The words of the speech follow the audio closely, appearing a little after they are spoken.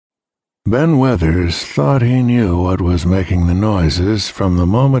Ben Weathers thought he knew what was making the noises from the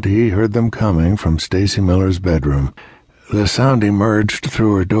moment he heard them coming from Stacy Miller's bedroom. The sound emerged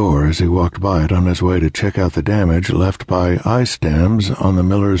through her door as he walked by it on his way to check out the damage left by ice dams on the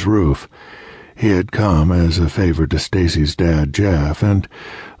Millers' roof. He had come as a favor to Stacy's dad, Jeff, and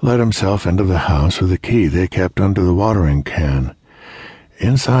let himself into the house with a key they kept under the watering can.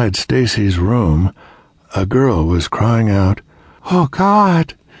 Inside Stacy's room, a girl was crying out, "Oh,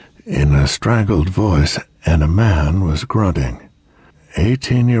 God!" in a strangled voice, and a man was grunting.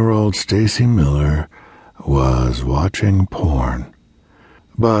 18-year-old Stacy Miller was watching porn.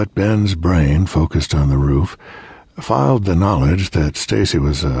 But Ben's brain, focused on the roof, filed the knowledge that Stacy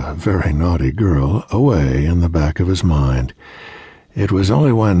was a very naughty girl away in the back of his mind. It was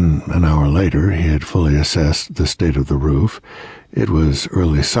only when, an hour later, he had fully assessed the state of the roof — it was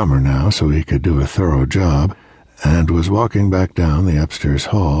early summer now, so he could do a thorough job — and was walking back down the upstairs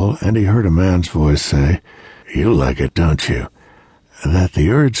hall, and he heard a man's voice say, "You like it, don't you?" that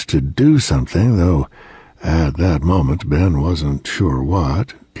the urge to do something, though at that moment Ben wasn't sure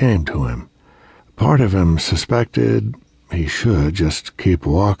what, came to him. Part of him suspected he should just keep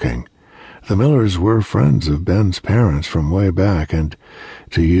walking. The Millers were friends of Ben's parents from way back, and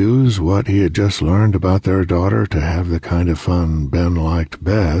to use what he had just learned about their daughter to have the kind of fun Ben liked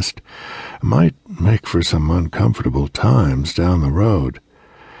best might make for some uncomfortable times down the road.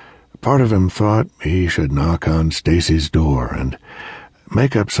 Part of him thought he should knock on Stacy's door and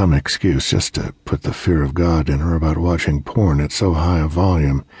make up some excuse just to put the fear of God in her about watching porn at so high a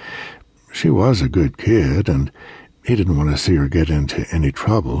volume. She was a good kid, and he didn't want to see her get into any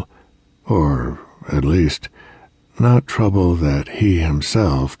trouble, or, at least, not trouble that he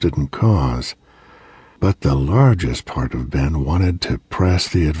himself didn't cause. But the largest part of Ben wanted to press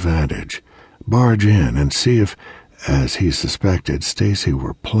the advantage, barge in and see if, as he suspected, Stacy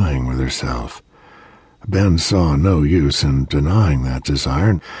were playing with herself. Ben saw no use in denying that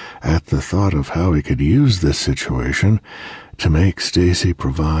desire at the thought of how he could use this situation to make Stacy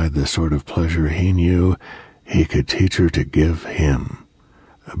provide the sort of pleasure he knew he could teach her to give him.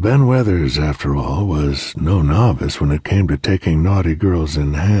 Ben Weathers, after all, was no novice when it came to taking naughty girls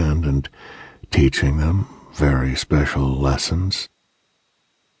in hand and teaching them very special lessons.